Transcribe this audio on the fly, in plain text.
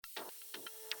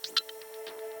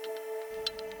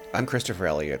I'm Christopher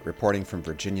Elliott, reporting from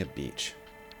Virginia Beach.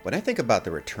 When I think about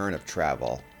the return of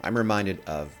travel, I'm reminded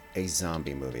of a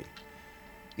zombie movie.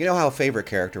 You know how a favorite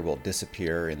character will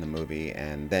disappear in the movie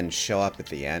and then show up at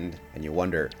the end, and you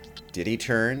wonder, did he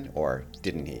turn or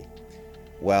didn't he?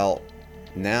 Well,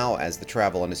 now as the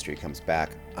travel industry comes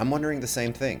back, I'm wondering the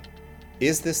same thing.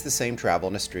 Is this the same travel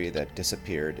industry that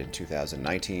disappeared in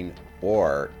 2019,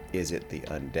 or is it the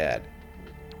undead?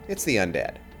 It's the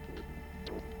undead.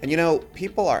 And you know,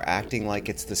 people are acting like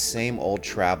it's the same old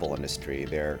travel industry.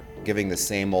 They're giving the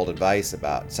same old advice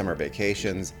about summer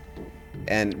vacations,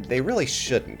 and they really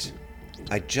shouldn't.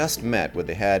 I just met with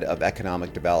the head of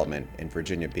economic development in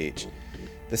Virginia Beach.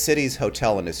 The city's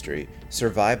hotel industry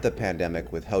survived the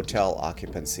pandemic with hotel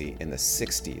occupancy in the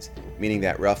 60s, meaning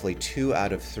that roughly 2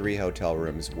 out of 3 hotel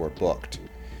rooms were booked.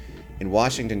 In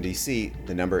Washington, D.C.,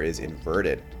 the number is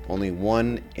inverted. Only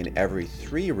 1 in every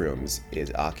 3 rooms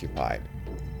is occupied.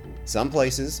 Some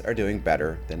places are doing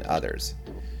better than others.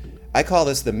 I call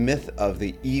this the myth of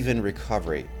the even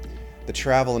recovery. The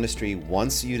travel industry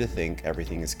wants you to think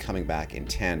everything is coming back in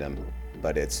tandem,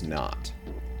 but it's not.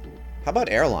 How about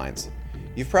airlines?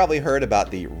 You've probably heard about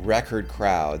the record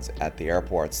crowds at the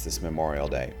airports this Memorial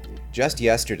Day. Just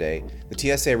yesterday, the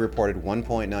TSA reported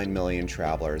 1.9 million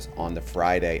travelers on the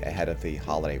Friday ahead of the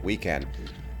holiday weekend.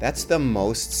 That's the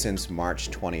most since March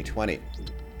 2020.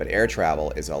 But air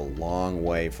travel is a long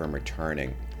way from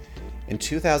returning. In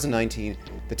 2019,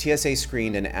 the TSA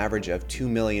screened an average of 2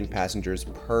 million passengers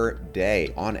per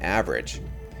day on average.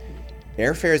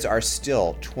 Airfares are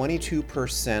still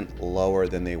 22% lower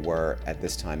than they were at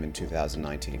this time in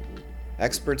 2019.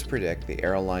 Experts predict the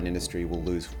airline industry will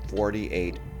lose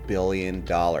 $48 billion,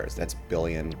 that's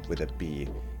billion with a B,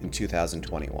 in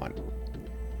 2021.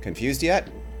 Confused yet?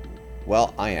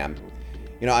 Well, I am.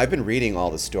 You know, I've been reading all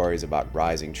the stories about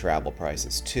rising travel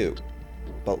prices too.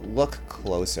 But look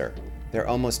closer. They're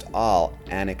almost all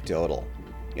anecdotal.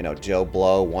 You know, Joe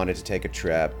Blow wanted to take a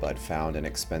trip but found an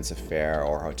expensive fare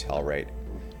or hotel rate.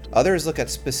 Others look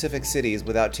at specific cities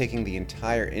without taking the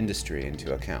entire industry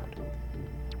into account.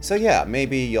 So yeah,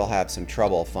 maybe you'll have some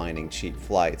trouble finding cheap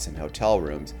flights and hotel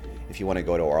rooms if you want to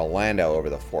go to Orlando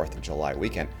over the 4th of July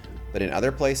weekend. But in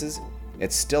other places,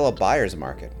 it's still a buyer's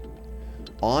market.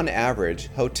 On average,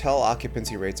 hotel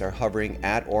occupancy rates are hovering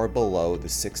at or below the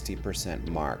 60%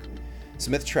 mark.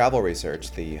 Smith Travel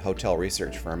Research, the hotel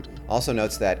research firm, also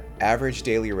notes that average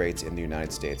daily rates in the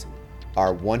United States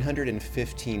are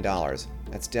 $115.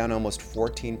 That's down almost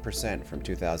 14% from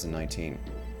 2019.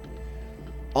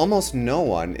 Almost no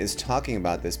one is talking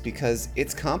about this because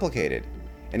it's complicated,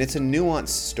 and it's a nuanced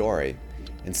story.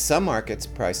 In some markets,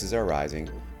 prices are rising,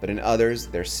 but in others,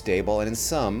 they're stable, and in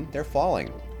some, they're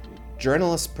falling.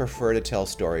 Journalists prefer to tell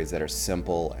stories that are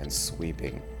simple and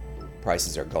sweeping.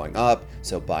 Prices are going up,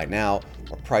 so buy now,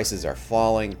 or prices are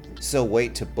falling, so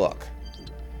wait to book.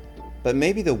 But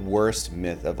maybe the worst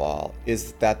myth of all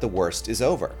is that the worst is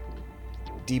over.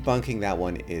 Debunking that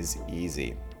one is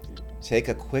easy. Take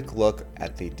a quick look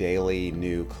at the daily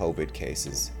new COVID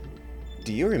cases.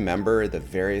 Do you remember the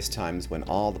various times when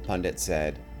all the pundits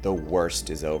said, the worst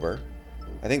is over?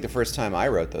 I think the first time I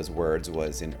wrote those words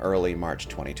was in early March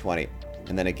 2020,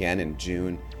 and then again in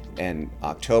June and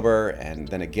October, and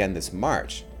then again this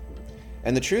March.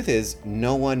 And the truth is,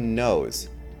 no one knows.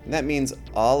 And that means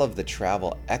all of the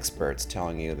travel experts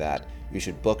telling you that you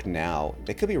should book now,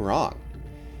 they could be wrong.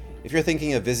 If you're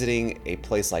thinking of visiting a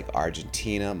place like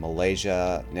Argentina,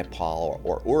 Malaysia, Nepal,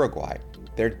 or Uruguay,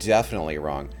 they're definitely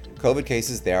wrong. COVID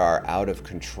cases there are out of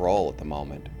control at the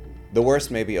moment. The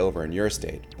worst may be over in your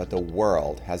state, but the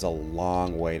world has a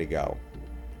long way to go.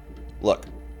 Look,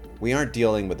 we aren't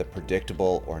dealing with a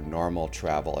predictable or normal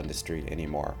travel industry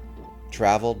anymore.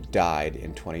 Travel died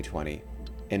in 2020,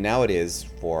 and now it is,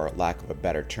 for lack of a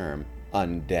better term,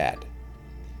 undead.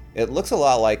 It looks a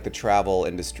lot like the travel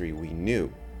industry we knew,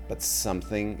 but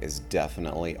something is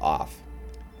definitely off.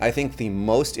 I think the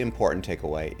most important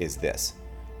takeaway is this: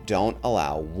 don't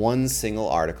allow one single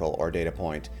article or data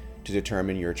point to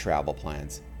determine your travel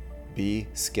plans. Be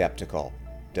skeptical.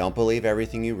 Don't believe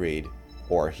everything you read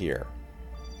or hear.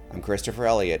 I'm Christopher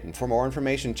Elliott, and for more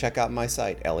information, check out my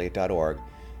site, elliott.org.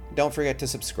 Don't forget to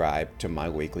subscribe to my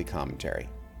weekly commentary.